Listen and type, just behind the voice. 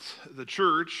the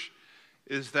church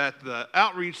is that the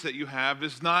outreach that you have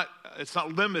it's not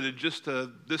limited just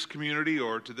to this community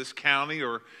or to this county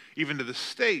or even to the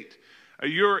state.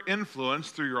 Your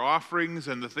influence through your offerings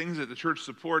and the things that the church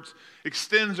supports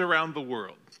extends around the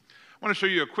world. I want to show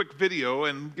you a quick video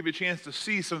and give you a chance to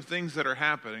see some things that are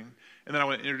happening, and then I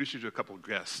want to introduce you to a couple of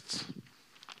guests.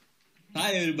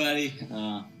 Hi everybody,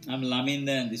 I'm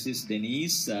Laminda and this is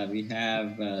Denise. We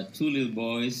have two little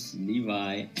boys,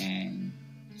 Levi and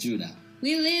Judah.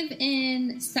 We live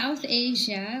in South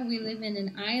Asia. We live in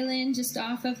an island just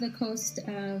off of the coast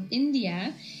of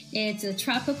India. It's a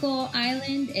tropical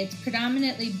island. It's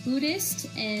predominantly Buddhist,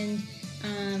 and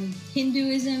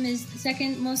Hinduism is the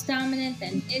second most dominant,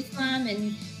 then Islam,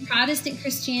 and Protestant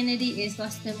Christianity is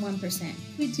less than 1%.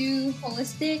 We do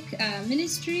holistic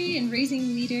ministry and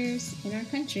raising leaders in our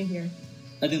country here.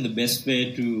 I think the best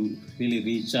way to really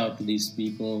reach out to these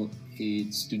people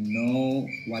is to know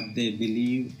what they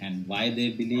believe and why they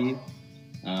believe.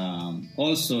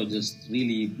 Also, just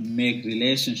really make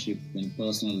relationship in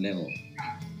personal level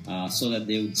so that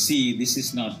they would see this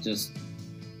is not just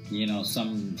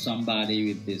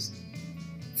somebody with this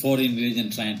foreign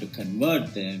religion trying to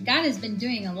convert them. God has been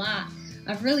doing a lot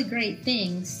of really great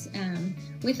things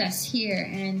with us here,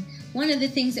 and one of the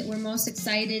things that we're most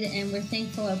excited and we're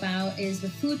thankful about is the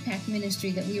food pack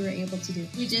ministry that we were able to do.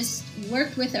 We just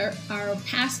worked with our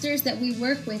pastors that we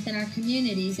work with in our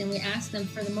communities, and we asked them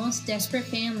for the most desperate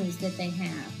families that they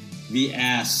have. We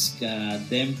ask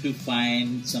them to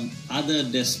find some other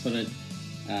desperate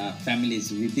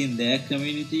families within their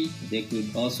community. They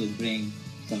could also bring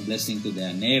some blessing to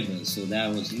their neighbors. So that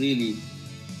was really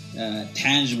a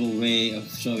tangible way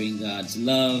of showing God's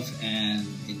love, and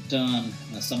in turn,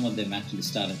 some of them actually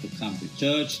started to come to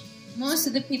church. Most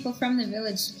of the people from the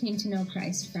village came to know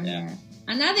Christ from that.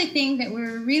 Another thing that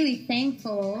we're really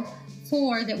thankful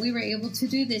for that we were able to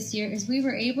do this year is we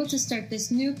were able to start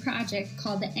this new project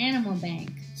called the Animal Bank.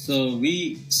 So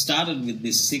we started with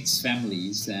these 6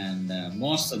 families, and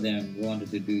most of them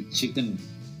wanted to do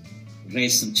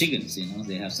raise some chickens.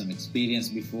 They have some experience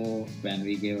before when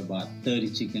we gave about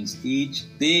 30 chickens each.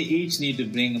 They each need to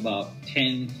bring about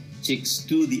 10 chicks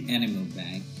to the animal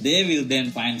bank. They will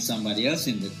then find somebody else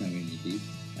in the community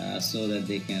so that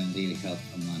they can really help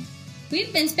someone.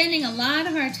 We've been spending a lot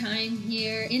of our time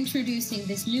here introducing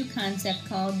this new concept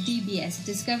called DBS,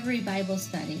 Discovery Bible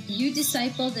Study. You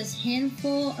disciple this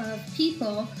handful of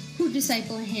people who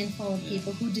disciple a handful of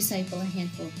people who disciple a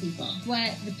handful of people.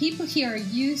 What the people here are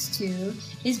used to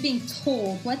is being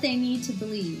told what they need to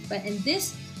believe. But in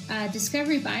this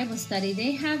Discovery Bible Study,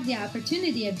 they have the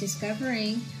opportunity of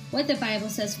discovering what the Bible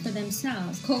says for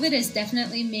themselves. COVID has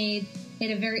definitely made it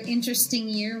a very interesting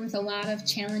year with a lot of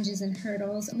challenges and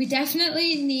hurdles. We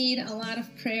definitely need a lot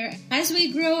of prayer. As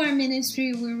we grow our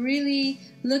ministry, we're really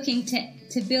looking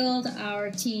to build our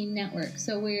teen network.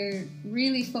 So we're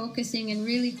really focusing and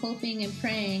really hoping and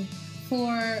praying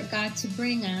for God to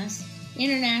bring us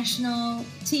international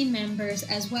team members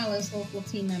as well as local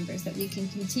team members, that we can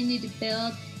continue to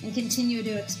build and continue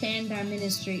to expand our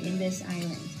ministry in this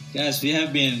island. Guys, we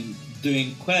have been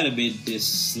doing quite a bit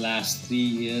this last 3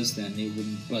 years, and it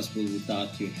wouldn't be possible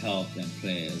without your help and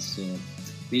prayers. So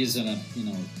we just want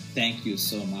to, thank you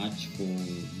so much for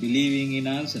believing in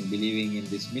us and believing in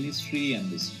this ministry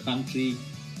and this country,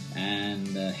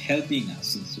 and helping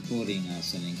us and supporting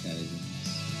us and encouraging us.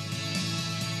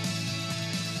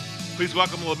 Please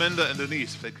welcome Laminda and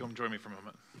Denise if they'd come join me for a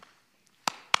moment.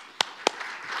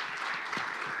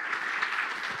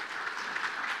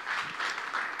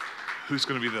 Who's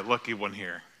going to be the lucky one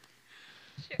here?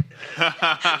 Sure.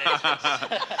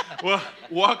 Well,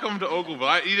 welcome to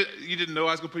Oakville. You didn't know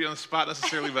I was going to put you on the spot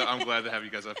necessarily, but I'm glad to have you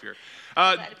guys up here.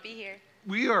 Glad to be here.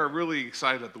 We are really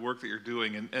excited about the work that you're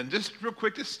doing. And just real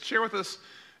quick, just share with us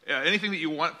anything that you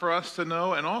want for us to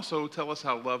know, and also tell us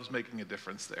how love's making a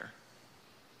difference there.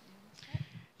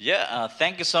 Yeah,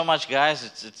 thank you so much,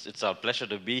 guys. It's our pleasure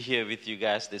to be here with you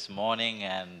guys this morning.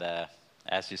 And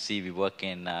as you see, we work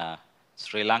in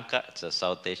Sri Lanka. It's a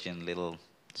South Asian little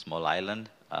small island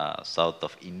south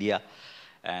of India.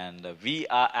 And we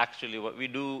are actually, what we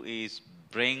do is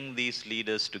bring these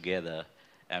leaders together,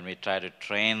 and we try to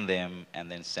train them and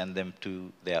then send them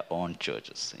to their own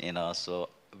churches. So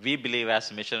we believe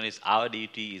as missionaries, our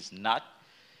duty is not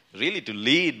really to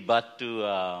lead, but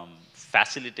to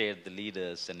facilitate the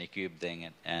leaders and equip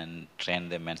them and train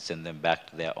them and send them back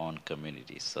to their own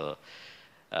communities. So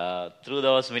through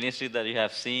those ministries that you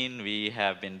have seen, we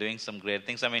have been doing some great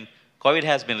things. I mean, COVID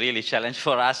has been really challenging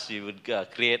for us. We would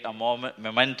create a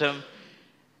momentum,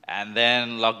 and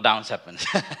then lockdowns happened.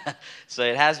 So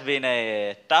it has been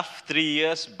a tough 3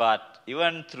 years, but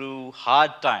even through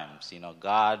hard times,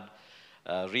 God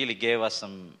really gave us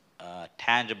some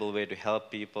tangible way to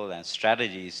help people and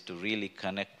strategies to really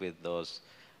connect with those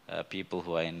people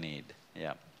who are in need.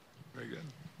 Yeah. Very good.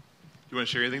 You want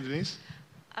to share anything, Denise?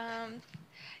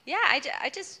 Yeah,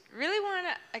 I just really want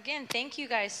to, again, thank you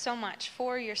guys so much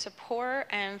for your support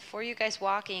and for you guys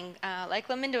walking. Like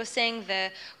Laminda was saying, the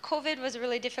COVID was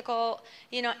really difficult,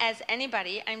 as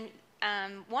anybody.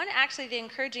 Actually, the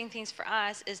encouraging things for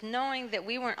us is knowing that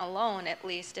we weren't alone, at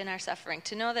least, in our suffering.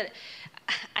 To know that,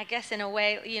 I guess, in a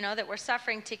way, that we're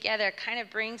suffering together kind of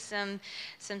brings some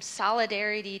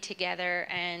solidarity together,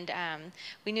 and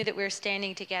we knew that we were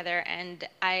standing together. And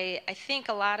I think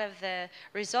a lot of the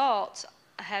results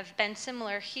have been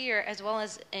similar here as well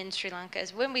as in Sri Lanka.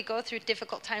 As when we go through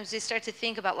difficult times, we start to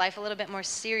think about life a little bit more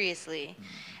seriously.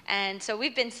 And so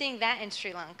we've been seeing that in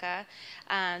Sri Lanka,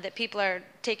 that people are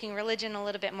taking religion a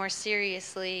little bit more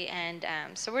seriously. And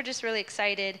so we're just really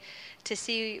excited to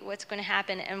see what's going to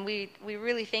happen. And we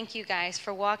really thank you guys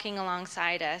for walking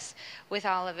alongside us with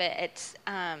all of it. It's,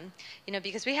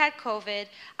 because we had COVID.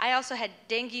 I also had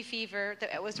dengue fever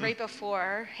that was right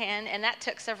beforehand, and that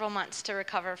took several months to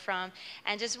recover from.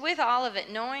 And just with all of it,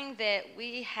 knowing that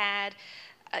we had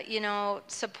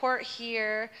support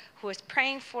here who was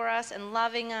praying for us and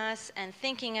loving us and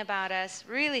thinking about us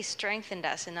really strengthened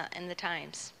us in the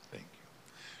times. Thank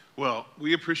you. Well,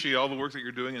 we appreciate all the work that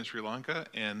you're doing in Sri Lanka,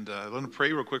 and let me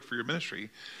pray real quick for your ministry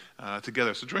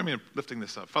together. So join me in lifting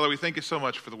this up. Father, we thank you so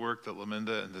much for the work that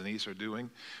Laminda and Denise are doing.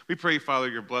 We pray, Father,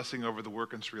 your blessing over the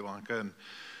work in Sri Lanka, and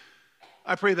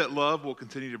I pray that love will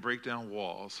continue to break down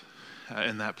walls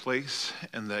in that place,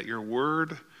 and that your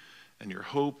word and your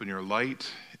hope and your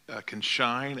light can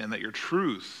shine, and that your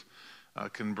truth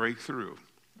can break through.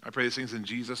 I pray these things in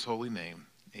Jesus' holy name.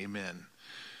 Amen.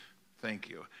 Thank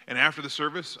you. And after the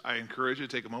service, I encourage you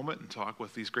to take a moment and talk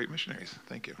with these great missionaries.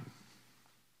 Thank you.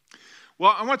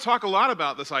 Well, I want to talk a lot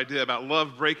about this idea about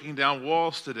love breaking down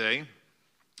walls today,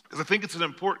 because I think it's an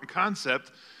important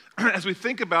concept as we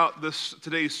think about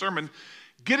today's sermon,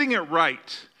 getting it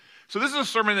right. So this is a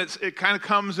sermon it kind of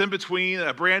comes in between.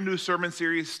 A brand new sermon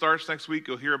series starts next week.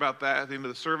 You'll hear about that at the end of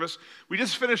the service. We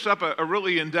just finished up a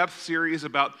really in-depth series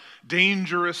about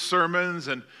dangerous sermons,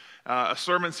 and a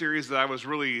sermon series that I was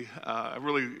really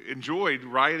enjoyed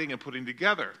writing and putting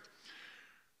together.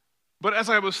 But as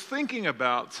I was thinking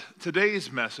about today's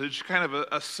message, kind of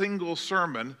a single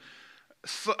sermon,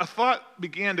 a thought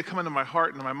began to come into my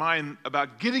heart and in my mind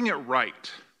about getting it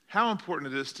right. How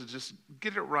important it is to just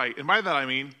get it right. And by that I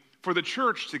mean for the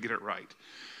church to get it right.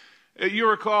 You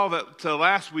recall that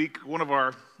last week, one of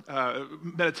our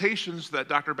meditations that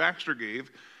Dr. Baxter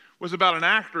gave was about an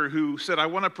actor who said, I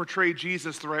want to portray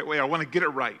Jesus the right way. I want to get it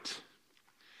right.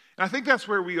 And I think that's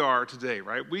where we are today,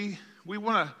 right? We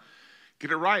want to get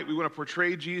it right. We want to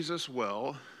portray Jesus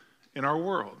well in our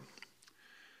world.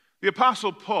 The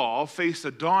Apostle Paul faced a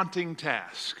daunting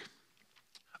task.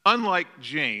 Unlike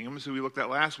James, who we looked at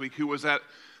last week, who was at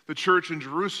the church in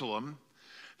Jerusalem,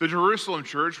 the Jerusalem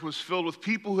church was filled with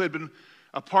people who had been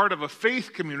a part of a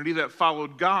faith community that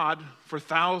followed God for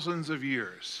thousands of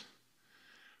years.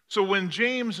 So when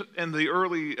James and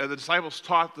the disciples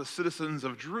taught the citizens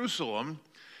of Jerusalem,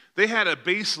 they had a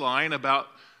baseline about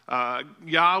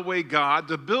Yahweh God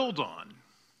to build on.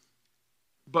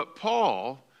 But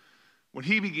Paul, when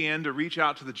he began to reach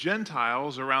out to the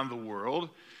Gentiles around the world,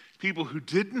 people who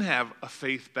didn't have a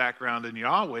faith background in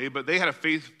Yahweh, but they had a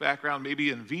faith background maybe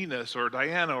in Venus or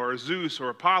Diana or Zeus or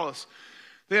Apollos,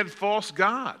 they had false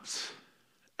gods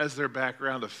as their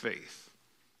background of faith.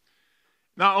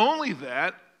 Not only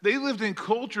that, they lived in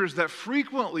cultures that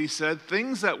frequently said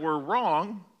things that were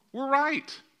wrong were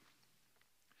right.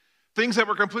 Things that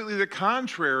were completely the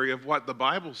contrary of what the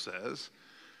Bible says,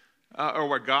 or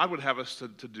what God would have us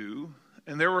to do.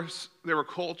 And there were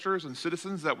cultures and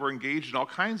citizens that were engaged in all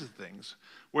kinds of things,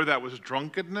 whether that was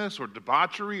drunkenness or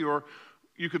debauchery, or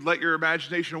you could let your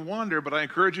imagination wander, but I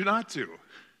encourage you not to.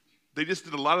 They just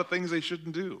did a lot of things they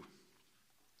shouldn't do.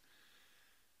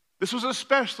 This was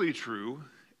especially true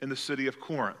in the city of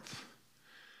Corinth.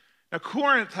 Now,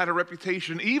 Corinth had a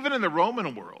reputation, even in the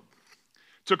Roman world.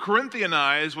 To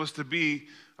Corinthianize was to be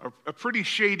a pretty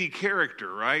shady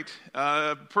character, right?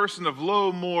 A person of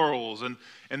low morals. And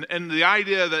the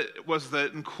idea that was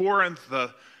that in Corinth,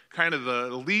 the kind of the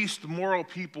least moral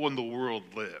people in the world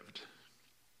lived.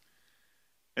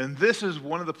 And this is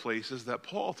one of the places that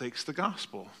Paul takes the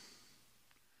gospel.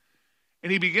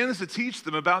 And he begins to teach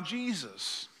them about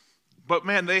Jesus. But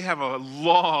man, they have a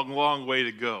long, long way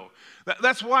to go.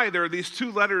 That's why there are these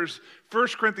two letters, 1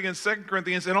 Corinthians, 2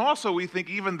 Corinthians, and also we think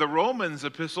even the Romans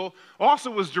epistle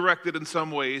also was directed in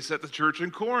some ways at the church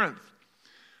in Corinth.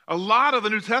 A lot of the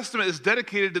New Testament is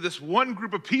dedicated to this one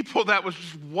group of people that was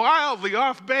just wildly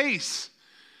off base.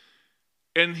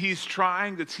 And he's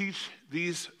trying to teach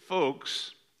these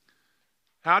folks,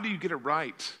 how do you get it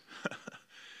right?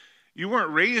 You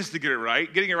weren't raised to get it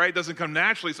right. Getting it right doesn't come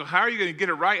naturally. So how are you going to get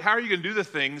it right? How are you going to do the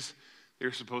things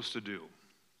you're supposed to do?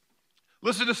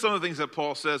 Listen to some of the things that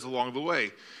Paul says along the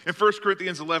way. In 1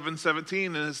 Corinthians 11:17,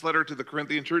 in his letter to the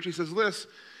Corinthian church, he says this.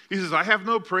 He says, I have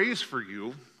no praise for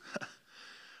you.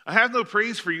 I have no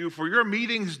praise for you, for your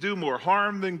meetings do more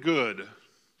harm than good.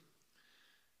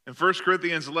 In 1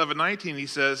 Corinthians 11:19, he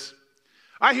says,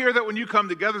 I hear that when you come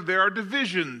together, there are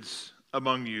divisions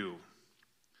among you.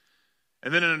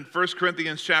 And then in 1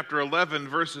 Corinthians chapter 11,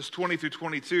 verses 20 through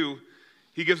 22,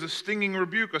 he gives a stinging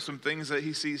rebuke of some things that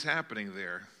he sees happening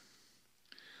there.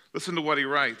 Listen to what he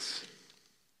writes.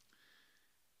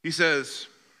 He says,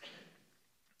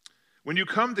 when you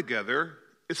come together,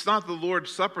 it's not the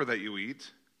Lord's Supper that you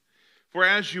eat, for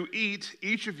as you eat,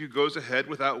 each of you goes ahead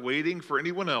without waiting for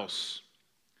anyone else.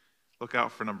 Look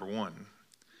out for number one.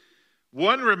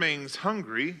 One remains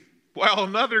hungry while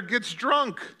another gets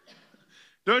drunk.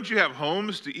 Don't you have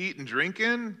homes to eat and drink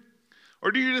in?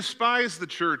 Or do you despise the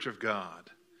church of God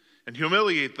and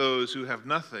humiliate those who have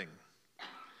nothing?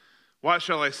 What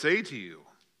shall I say to you?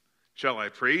 Shall I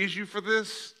praise you for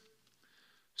this?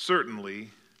 Certainly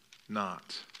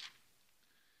not.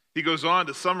 He goes on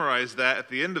to summarize that at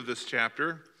the end of this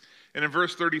chapter. And in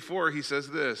verse 34, he says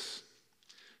this.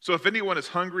 So if anyone is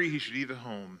hungry, he should eat at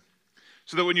home,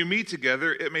 so that when you meet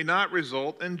together, it may not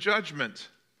result in judgment.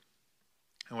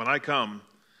 And when I come,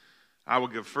 I will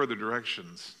give further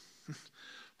directions.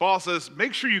 Paul says,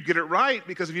 make sure you get it right,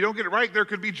 because if you don't get it right, there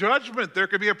could be judgment. There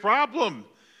could be a problem.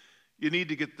 You need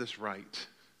to get this right.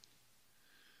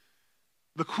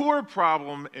 The core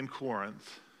problem in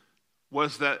Corinth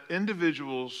was that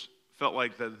individuals felt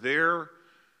like that their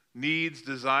needs,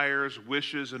 desires,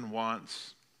 wishes, and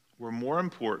wants were more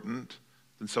important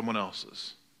than someone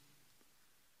else's.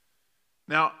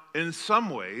 Now, in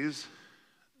some ways,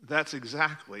 that's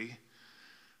exactly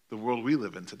the world we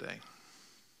live in today.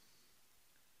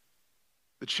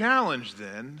 The challenge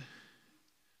then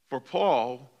for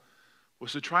Paul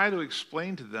was to try to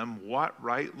explain to them what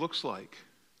right looks like.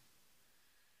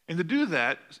 And to do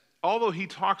that, although he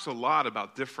talks a lot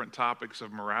about different topics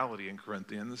of morality in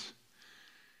Corinthians,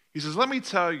 he says, let me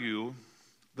tell you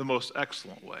the most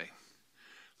excellent way.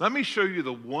 Let me show you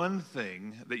the one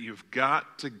thing that you've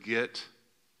got to get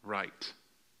right.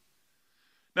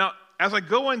 Now, as I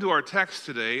go into our text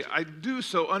today, I do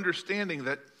so understanding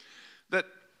that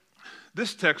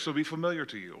this text will be familiar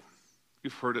to you.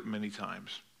 You've heard it many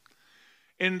times.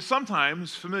 And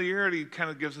sometimes familiarity kind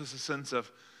of gives us a sense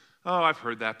of, oh, I've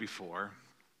heard that before.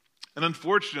 And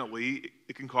unfortunately,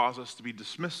 it can cause us to be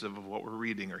dismissive of what we're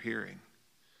reading or hearing.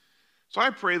 So I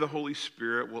pray the Holy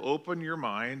Spirit will open your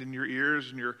mind and your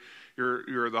ears and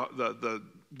the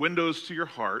windows to your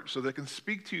heart so that it can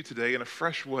speak to you today in a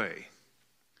fresh way.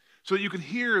 So that you can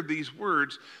hear these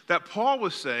words that Paul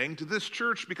was saying to this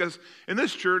church, because in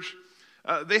this church,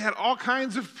 they had all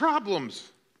kinds of problems.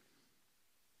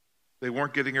 They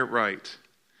weren't getting it right.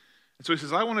 And so he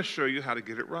says, I want to show you how to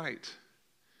get it right.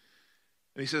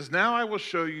 And he says, now I will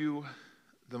show you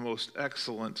the most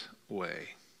excellent way.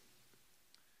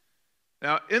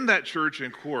 Now, in that church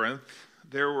in Corinth,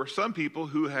 there were some people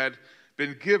who had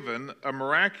been given a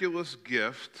miraculous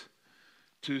gift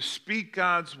to speak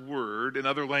God's word in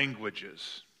other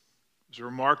languages. It was a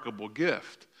remarkable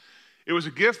gift. It was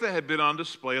a gift that had been on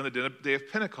display on the day of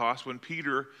Pentecost when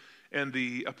Peter and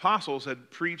the apostles had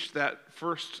preached that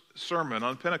first sermon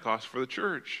on Pentecost for the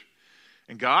church.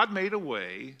 And God made a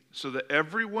way so that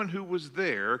everyone who was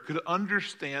there could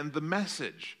understand the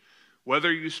message.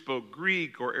 Whether you spoke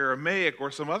Greek or Aramaic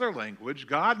or some other language,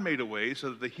 God made a way so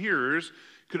that the hearers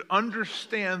could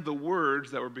understand the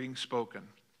words that were being spoken.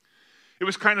 It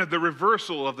was kind of the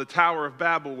reversal of the Tower of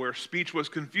Babel where speech was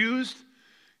confused.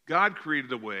 God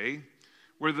created a way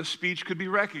where the speech could be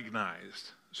recognized.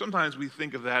 Sometimes we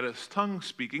think of that as tongue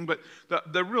speaking, but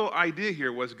the real idea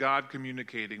here was God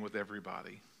communicating with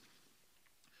everybody.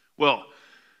 Well,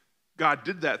 God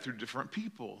did that through different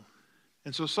people.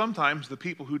 And so sometimes the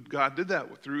people who God did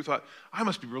that through thought, I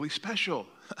must be really special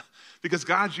because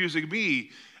God's using me.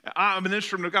 I'm an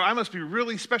instrument of God. I must be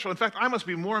really special. In fact, I must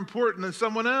be more important than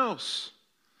someone else.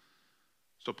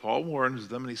 So Paul warns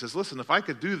them and he says, listen, if I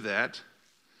could do that,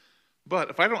 but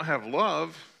if I don't have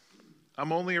love,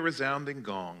 I'm only a resounding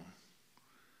gong,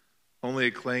 only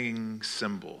a clanging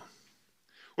cymbal.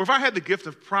 Or if I had the gift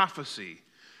of prophecy,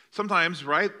 sometimes,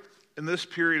 right, in this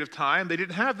period of time, they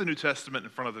didn't have the New Testament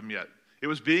in front of them yet. It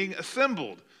was being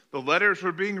assembled. The letters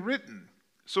were being written.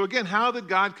 So again, how did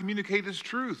God communicate his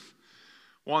truth?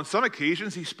 Well, on some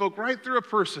occasions, he spoke right through a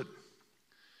person.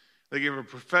 They gave a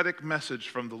prophetic message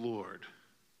from the Lord.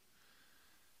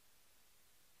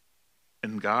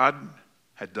 And God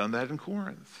had done that in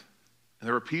Corinth. And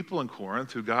there were people in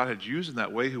Corinth who God had used in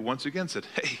that way who once again said,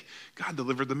 hey, God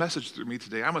delivered the message through me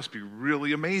today. I must be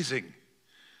really amazing.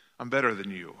 I'm better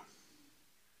than you.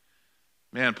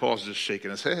 Man, Paul's just shaking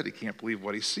his head. He can't believe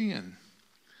what he's seeing.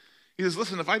 He says,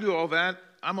 listen, if I do all that,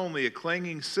 I'm only a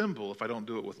clanging cymbal if I don't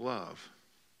do it with love.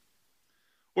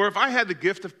 Or if I had the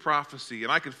gift of prophecy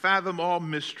and I could fathom all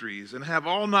mysteries and have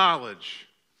all knowledge,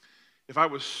 if I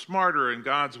was smarter in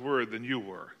God's word than you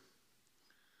were.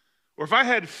 Or if I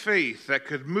had faith that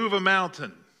could move a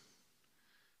mountain,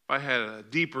 if I had a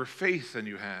deeper faith than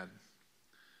you had,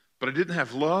 but I didn't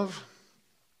have love,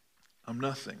 I'm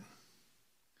nothing.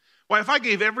 Why, if I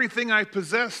gave everything I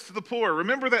possessed to the poor,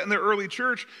 remember that in the early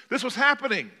church, this was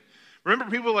happening.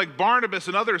 Remember people like Barnabas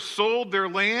and others sold their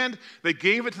land, they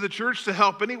gave it to the church to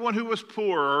help anyone who was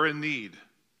poor or in need.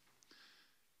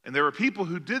 And there were people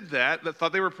who did that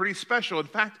thought they were pretty special. In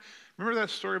fact, remember that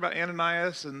story about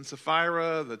Ananias and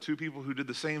Sapphira, the two people who did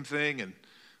the same thing? And,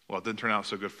 well, it didn't turn out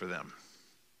so good for them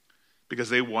because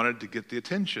they wanted to get the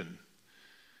attention.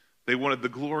 They wanted the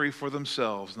glory for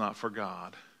themselves, not for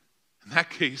God. In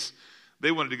that case, they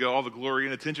wanted to get all the glory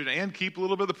and attention and keep a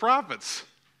little bit of the profits.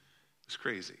 It's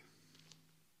crazy.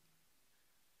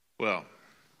 Well,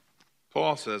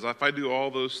 Paul says, if I do all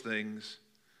those things,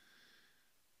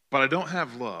 but I don't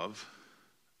have love,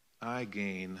 I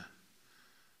gain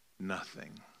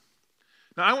nothing.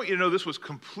 Now, I want you to know this was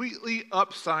completely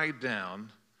upside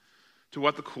down to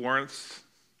what the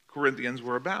Corinthians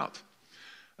were about.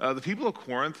 The people of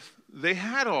Corinth, they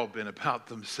had all been about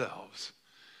themselves.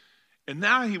 And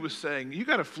now he was saying, you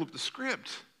got to flip the script.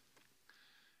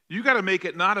 You got to make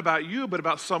it not about you, but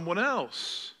about someone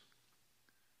else.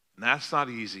 And that's not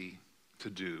easy to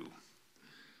do.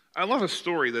 I love a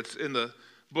story that's in the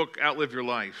book Outlive Your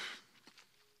Life.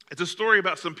 It's a story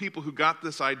about some people who got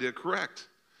this idea correct,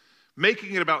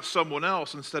 making it about someone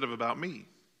else instead of about me.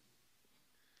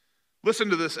 Listen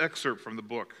to this excerpt from the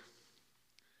book.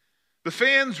 The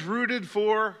fans rooted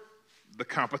for the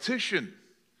competition.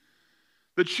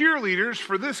 The cheerleaders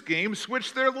for this game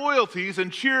switched their loyalties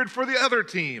and cheered for the other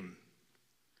team.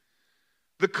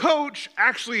 The coach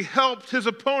actually helped his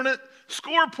opponent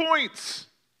score points.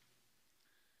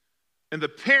 And the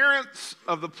parents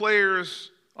of the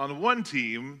players on one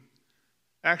team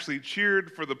actually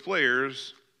cheered for the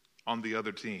players on the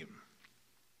other team.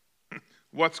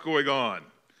 What's going on?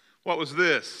 What was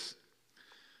this?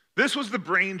 This was the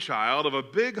brainchild of a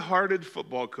big-hearted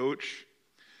football coach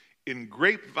in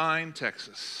Grapevine,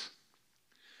 Texas.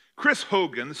 Chris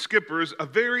Hogan skippers a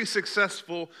very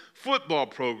successful football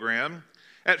program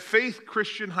at Faith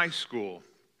Christian High School.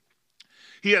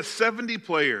 He has 70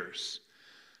 players,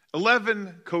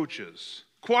 11 coaches,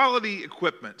 quality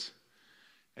equipment,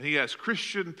 and he has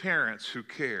Christian parents who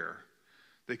care.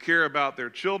 They care about their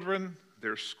children,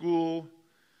 their school,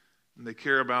 and they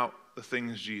care about the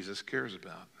things Jesus cares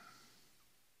about.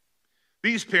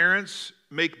 These parents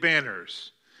make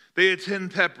banners. They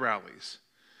attend pep rallies.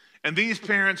 And these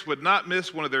parents would not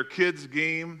miss one of their kids'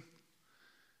 game,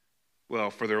 well,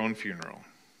 for their own funeral.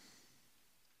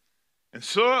 And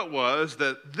so it was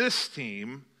that this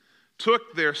team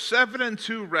took their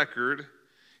 7-2 record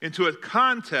into a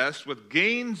contest with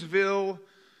Gainesville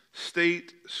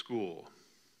State School.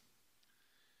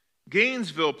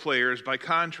 Gainesville players, by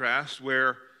contrast,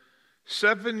 wear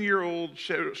 7-year-old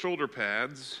shoulder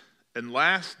pads and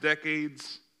last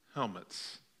decade's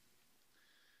helmets.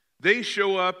 They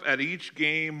show up at each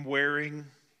game wearing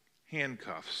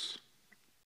handcuffs.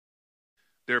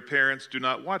 Their parents do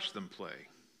not watch them play,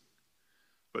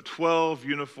 but 12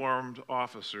 uniformed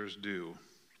officers do.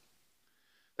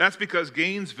 That's because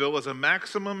Gainesville is a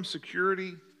maximum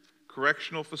security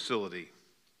correctional facility.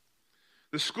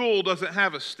 The school doesn't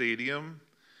have a stadium,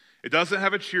 it doesn't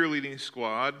have a cheerleading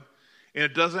squad, and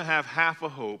it doesn't have half a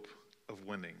hope of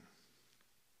winning.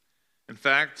 In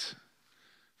fact,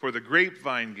 for the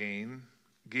Grapevine game,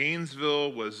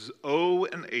 Gainesville was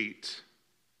 0-8.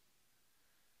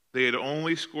 They had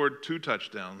only scored 2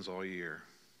 touchdowns all year.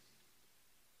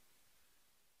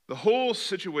 The whole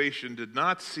situation did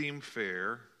not seem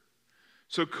fair,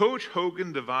 so Coach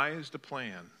Hogan devised a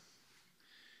plan.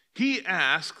 He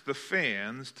asked the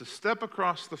fans to step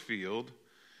across the field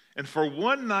and for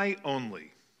one night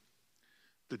only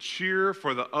to cheer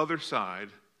for the other side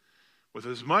with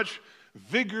as much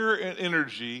vigor and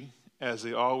energy as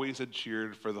they always had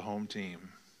cheered for the home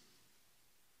team.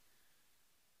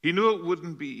 He knew it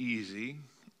wouldn't be easy,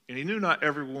 and he knew not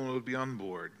everyone would be on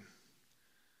board.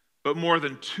 But more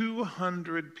than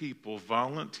 200 people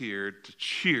volunteered to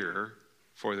cheer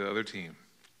for the other team.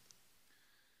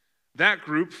 That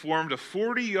group formed a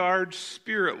 40-yard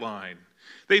spirit line.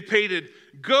 They painted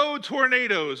 "Go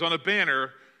Tornadoes" on a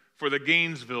banner for the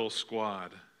Gainesville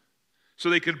squad so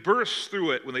they could burst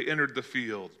through it when they entered the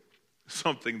field,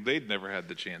 something they'd never had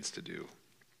the chance to do.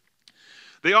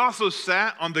 They also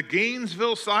sat on the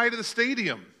Gainesville side of the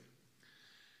stadium.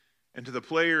 And to the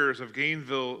players of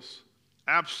Gainesville's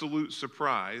absolute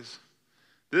surprise,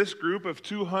 this group of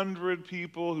 200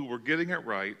 people who were getting it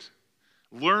right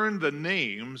learned the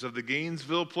names of the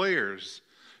Gainesville players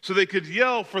so they could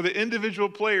yell for the individual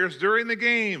players during the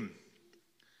game.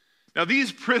 Now,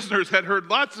 these prisoners had heard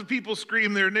lots of people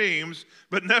scream their names,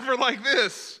 but never like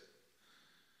this.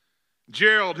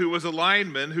 Gerald, who was a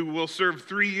lineman who will serve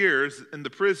 3 years in the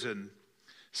prison,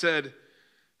 said,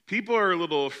 "People are a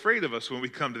little afraid of us when we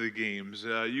come to the games.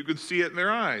 You can see it in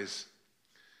their eyes.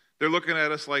 They're looking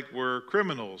at us like we're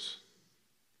criminals.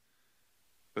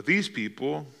 But these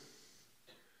people,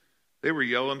 they were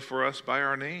yelling for us by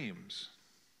our names."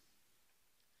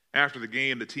 After the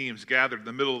game, the teams gathered in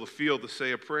the middle of the field to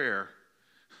say a prayer.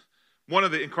 One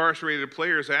of the incarcerated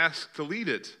players asked to lead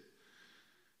it.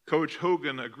 Coach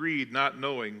Hogan agreed, not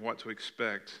knowing what to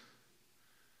expect.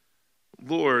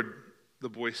 "Lord," the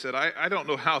boy said, I don't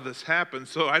know how this happened,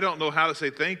 so I don't know how to say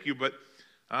thank you, but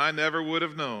I never would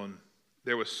have known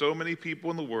there were so many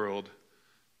people in the world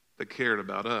that cared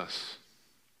about us."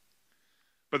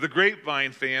 But the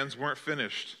Grapevine fans weren't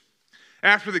finished.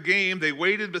 After the game, they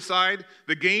waited beside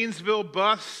the Gainesville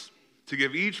bus to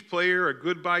give each player a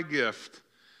goodbye gift: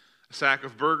 a sack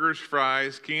of burgers,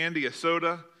 fries, candy, a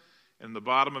soda, and in the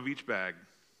bottom of each bag,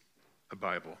 a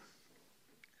Bible.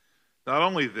 Not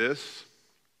only this,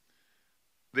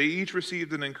 they each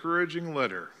received an encouraging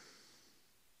letter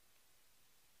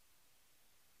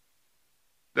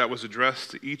that was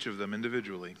addressed to each of them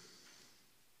individually.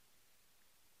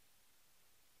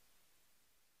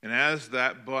 And as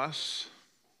that bus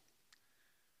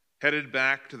headed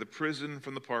back to the prison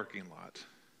from the parking lot,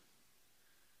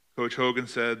 Coach Hogan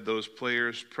said those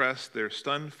players pressed their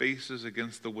stunned faces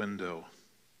against the window,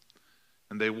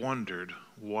 and they wondered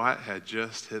what had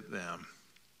just hit them.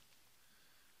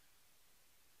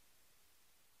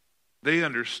 They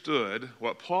understood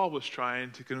what Paul was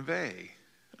trying to convey.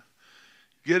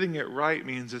 Getting it right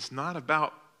means it's not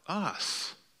about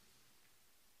us.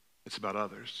 It's about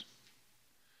others.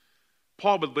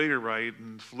 Paul would later write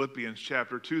in Philippians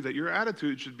chapter 2 that your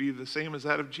attitude should be the same as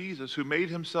that of Jesus, who made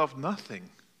himself nothing.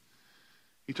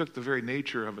 He took the very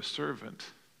nature of a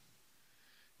servant.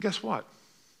 Guess what?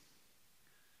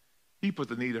 He put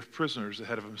the need of prisoners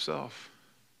ahead of himself.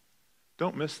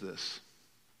 Don't miss this.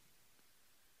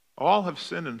 All have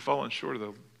sinned and fallen short of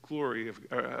the glory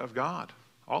of God.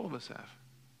 All of us have.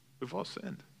 We've all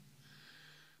sinned.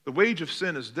 The wage of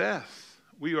sin is death.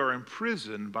 We are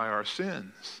imprisoned by our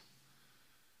sins.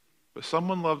 But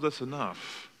someone loved us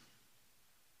enough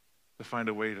to find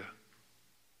a way to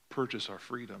purchase our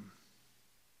freedom.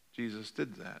 Jesus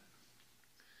did that.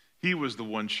 He was the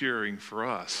one cheering for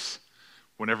us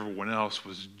when everyone else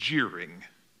was jeering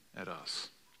at us.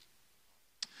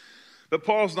 But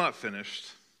Paul's not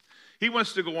finished. He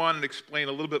wants to go on and explain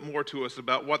a little bit more to us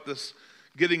about what this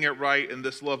getting it right and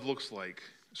this love looks like.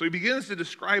 So he begins to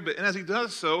describe it, and as he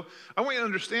does so, I want you to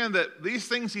understand that these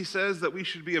things he says that we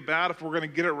should be about if we're going to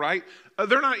get it right,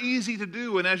 they're not easy to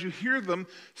do, and as you hear them,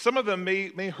 some of them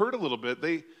may hurt a little bit.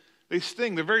 They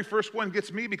sting. The very first one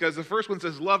gets me because the first one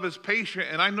says love is patient,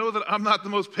 and I know that I'm not the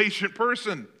most patient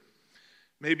person.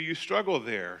 Maybe you struggle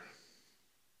there.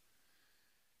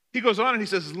 He goes on and he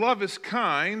says love is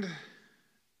kind,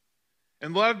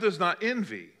 and love does not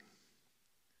envy,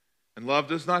 and love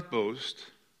does not boast,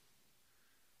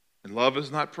 and love is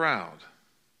not proud,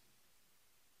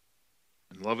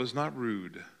 and love is not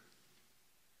rude,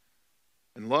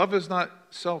 and love is not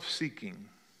self-seeking,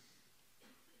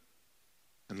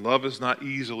 and love is not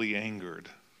easily angered.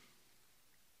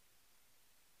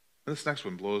 And this next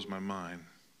one blows my mind.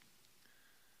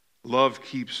 Love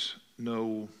keeps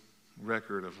no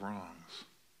record of wrongs.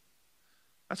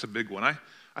 That's a big one.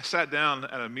 I sat down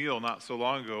at a meal not so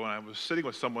long ago, and I was sitting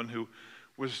with someone who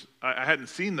I hadn't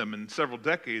seen them in several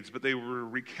decades, but they were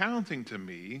recounting to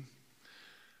me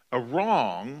a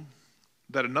wrong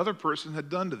that another person had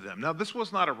done to them. Now, this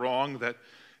was not a wrong that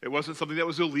it wasn't something that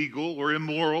was illegal or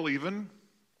immoral even.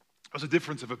 It was a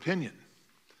difference of opinion.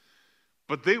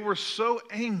 But they were so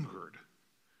angered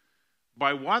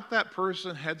by what that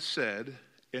person had said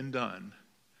and done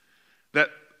that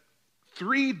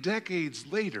 3 decades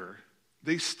later,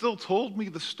 they still told me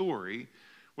the story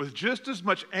with just as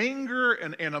much anger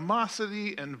and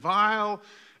animosity and vile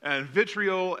and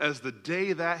vitriol as the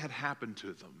day that had happened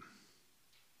to them.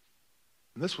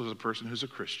 And this was a person who's a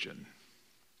Christian.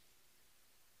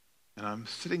 And I'm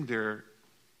sitting there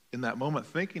in that moment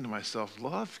thinking to myself,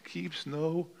 love keeps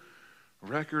no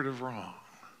record of wrong.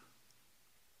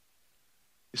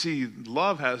 You see,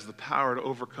 love has the power to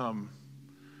overcome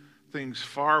things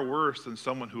far worse than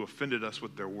someone who offended us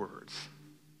with their words.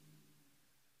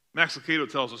 Max Lucado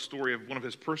tells a story of one of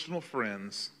his personal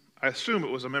friends. I assume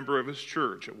it was a member of his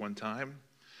church at one time.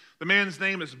 The man's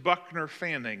name is Buckner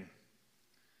Fanning.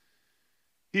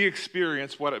 He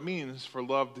experienced what it means for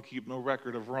love to keep no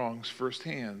record of wrongs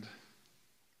firsthand.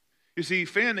 You see,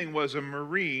 Fanning was a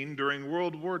Marine during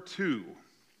World War II.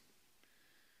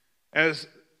 As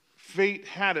fate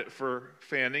had it for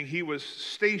Fanning, he was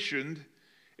stationed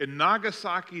in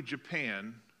Nagasaki,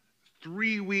 Japan,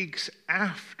 3 weeks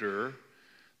after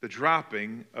the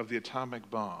dropping of the atomic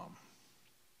bomb.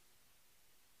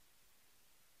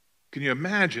 Can you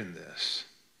imagine this?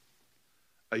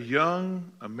 A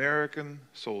young American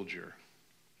soldier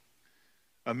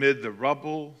amid the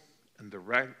rubble and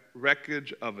the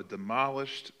wreckage of a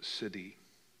demolished city.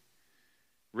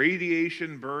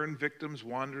 Radiation burned victims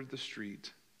wandered the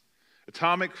street.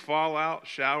 Atomic fallout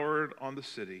showered on the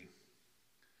city.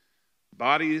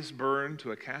 Bodies burned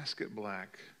to a casket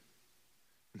black.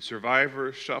 And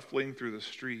survivors shuffling through the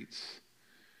streets,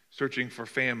 searching for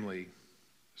family,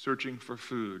 searching for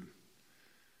food,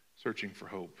 searching for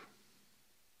hope.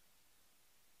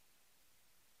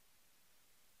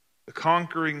 The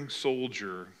conquering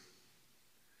soldier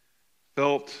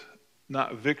felt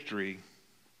not victory,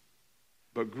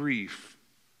 but grief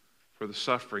for the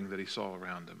suffering that he saw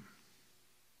around him.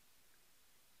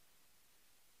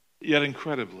 Yet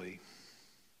incredibly,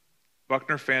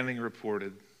 Buckner Fanning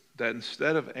reported that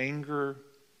instead of anger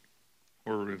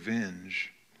or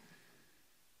revenge,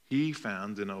 he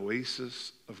found an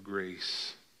oasis of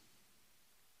grace.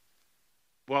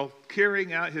 While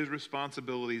carrying out his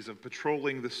responsibilities of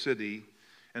patrolling the city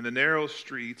and the narrow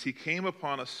streets, he came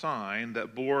upon a sign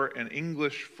that bore an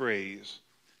English phrase,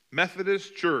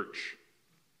 Methodist Church.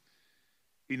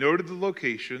 He noted the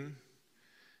location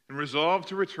and resolved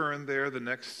to return there the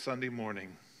next Sunday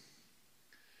morning.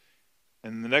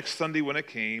 And the next Sunday when it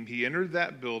came, he entered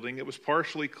that building. It was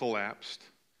partially collapsed.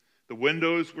 The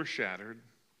windows were shattered.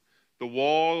 The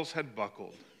walls had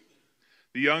buckled.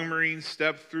 The young Marine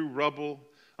stepped through rubble,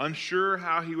 unsure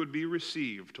how he would be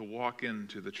received to walk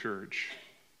into the church.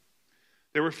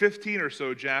 There were 15 or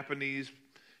so Japanese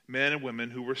men and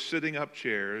women who were sitting up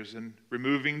chairs and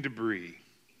removing debris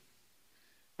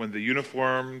when the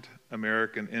uniformed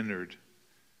American entered.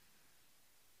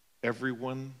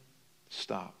 Everyone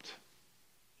stopped.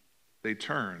 They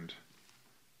turned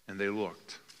and they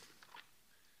looked.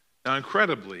 Now,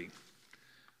 incredibly,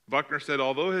 Buckner said,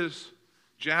 although his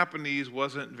Japanese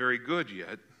wasn't very good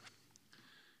yet,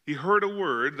 he heard a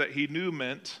word that he knew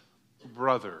meant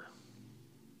brother.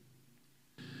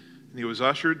 And he was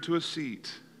ushered to a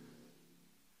seat.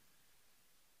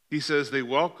 He says, they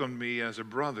welcomed me as a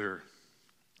brother.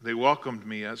 They welcomed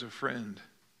me as a friend.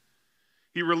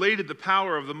 He related the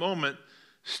power of the moment,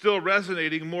 still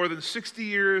resonating more than 60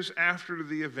 years after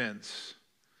the events.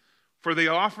 For they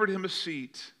offered him a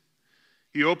seat.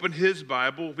 He opened his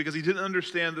Bible because he didn't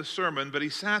understand the sermon, but he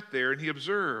sat there and he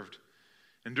observed.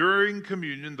 And during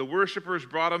communion, the worshipers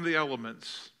brought him the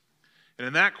elements. And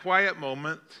in that quiet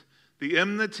moment, the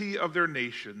enmity of their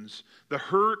nations, the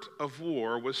hurt of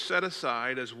war was set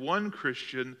aside as one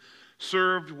Christian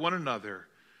served one another,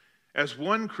 as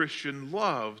one Christian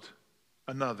loved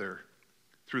another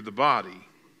through the body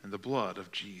and the blood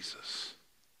of Jesus.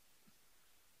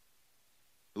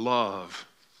 Love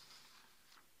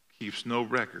keeps no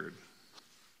record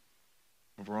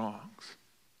of wrongs.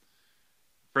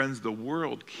 Friends, the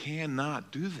world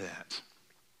cannot do that.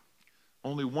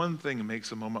 Only one thing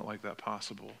makes a moment like that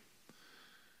possible.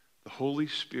 The Holy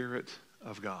Spirit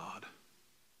of God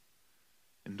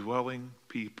indwelling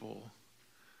people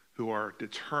who are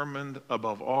determined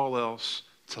above all else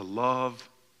to love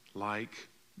like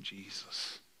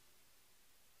Jesus.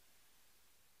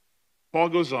 Paul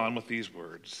goes on with these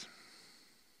words.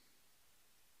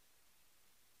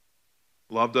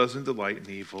 Love doesn't delight in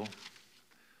evil.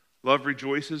 Love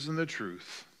rejoices in the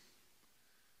truth.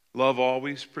 Love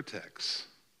always protects.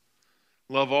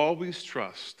 Love always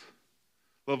trusts.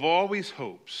 Love always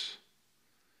hopes.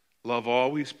 Love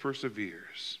always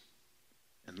perseveres.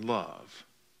 And love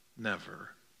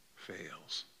never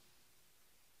fails.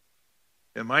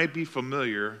 It might be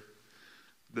familiar,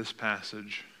 this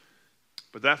passage,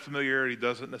 but that familiarity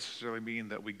doesn't necessarily mean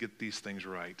that we get these things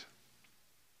right.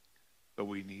 but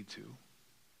we need to.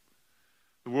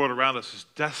 The world around us is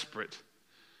desperate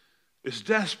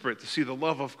to see the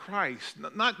love of Christ,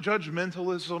 not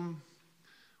judgmentalism,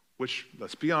 which,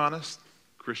 let's be honest,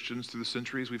 Christians through the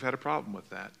centuries, we've had a problem with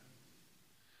that.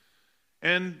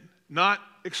 And not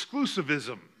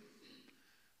exclusivism.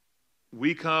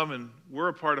 We come and we're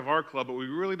a part of our club, but we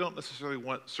really don't necessarily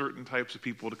want certain types of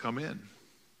people to come in.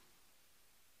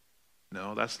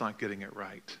 No, that's not getting it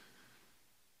right.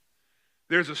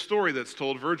 There's a story that's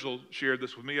told, Virgil shared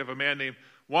this with me, of a man named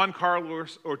Juan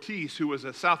Carlos Ortiz, who was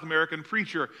a South American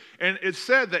preacher. And it's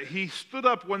said that he stood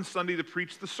up one Sunday to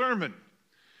preach the sermon.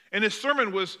 And his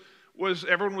sermon was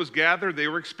everyone was gathered. They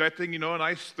were expecting, a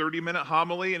nice 30-minute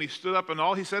homily. And he stood up and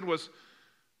all he said was,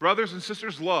 "Brothers and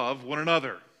sisters, love one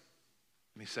another."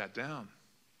 And he sat down.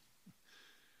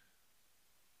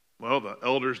 Well, the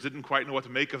elders didn't quite know what to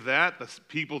make of that. The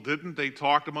people didn't. They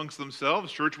talked amongst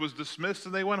themselves. Church was dismissed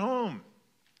and they went home.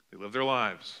 They lived their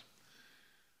lives.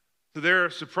 To their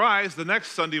surprise, the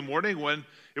next Sunday morning when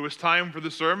it was time for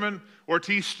the sermon,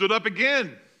 Ortiz stood up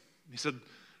again. He said,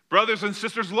 "Brothers and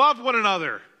sisters, love one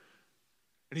another."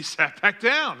 And he sat back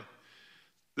down.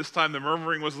 This time the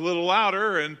murmuring was a little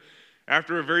louder, and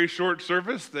after a very short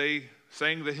service, they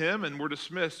sang the hymn and were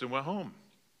dismissed and went home.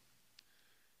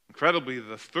 Incredibly,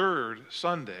 the third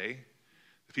Sunday,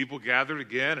 the people gathered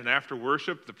again, and after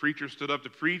worship, the preacher stood up to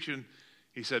preach, and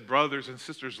he said, "Brothers and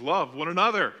sisters, love one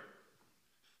another."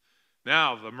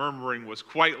 Now, the murmuring was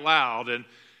quite loud, and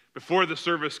before the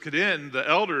service could end, the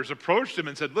elders approached him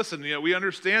and said, "Listen, we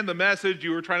understand the message.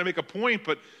 You were trying to make a point,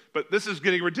 but this is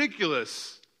getting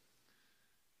ridiculous.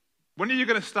 When are you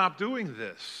going to stop doing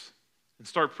this and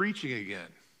start preaching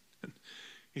again?" And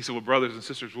he said, "Well, brothers and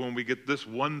sisters, when we get this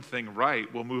one thing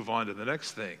right, we'll move on to the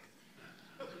next thing."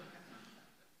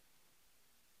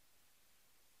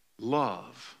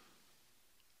 Love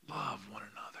one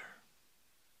another.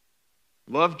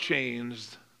 Love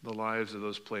changed the lives of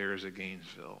those players at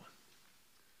Gainesville.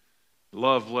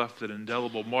 Love left an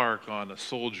indelible mark on a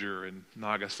soldier in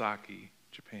Nagasaki,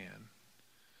 Japan.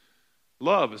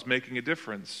 Love is making a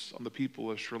difference on the people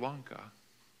of Sri Lanka.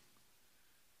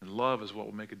 And love is what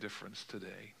will make a difference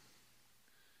today.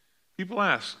 People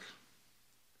ask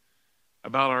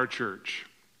about our church.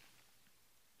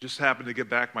 Just happened to get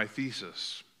back my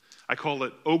thesis. I call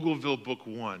it Ogleville Book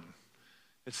 1.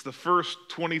 It's the first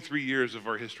 23 years of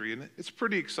our history, and it's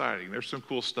pretty exciting. There's some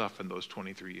cool stuff in those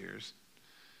 23 years.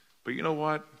 But you know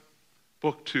what?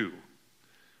 Book 2,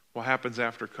 what happens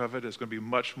after COVID, is going to be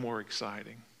much more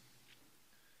exciting.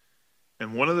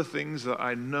 And one of the things that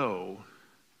I know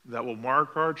that will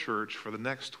mark our church for the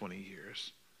next 20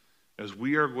 years is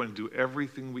we are going to do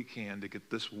everything we can to get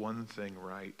this one thing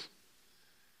right.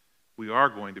 We are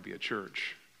going to be a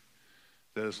church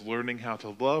that is learning how to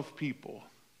love people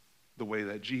the way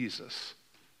that Jesus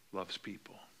loves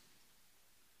people.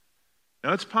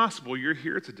 Now, it's possible you're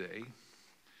here today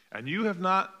and you have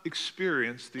not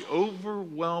experienced the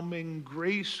overwhelming,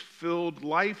 grace-filled,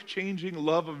 life-changing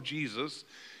love of Jesus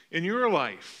in your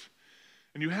life,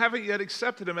 and you haven't yet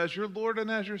accepted him as your Lord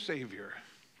and as your Savior.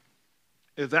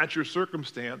 If that's your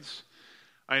circumstance,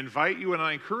 I invite you and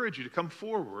I encourage you to come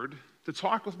forward to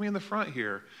talk with me in the front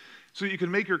here so that you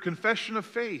can make your confession of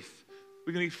faith.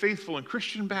 We can be faithful in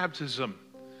Christian baptism,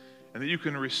 and that you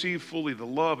can receive fully the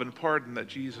love and pardon that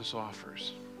Jesus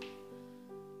offers.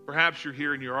 Perhaps you're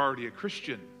here and you're already a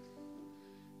Christian.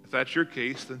 If that's your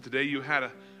case, then today you had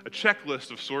a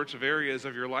checklist of sorts of areas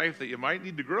of your life that you might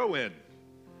need to grow in.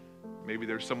 Maybe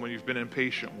there's someone you've been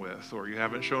impatient with, or you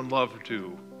haven't shown love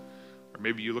to, or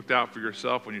maybe you looked out for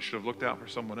yourself when you should have looked out for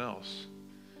someone else.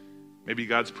 Maybe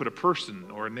God's put a person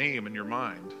or a name in your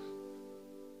mind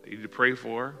that you need to pray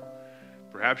for.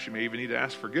 Perhaps you may even need to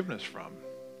ask forgiveness from.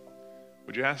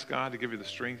 Would you ask God to give you the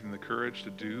strength and the courage to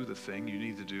do the thing you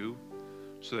need to do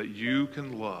so that you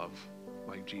can love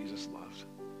like Jesus loved,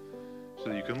 so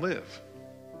that you can live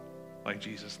like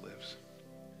Jesus lives?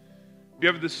 If you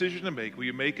have a decision to make, will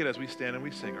you make it as we stand and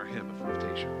we sing our hymn of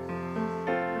invitation?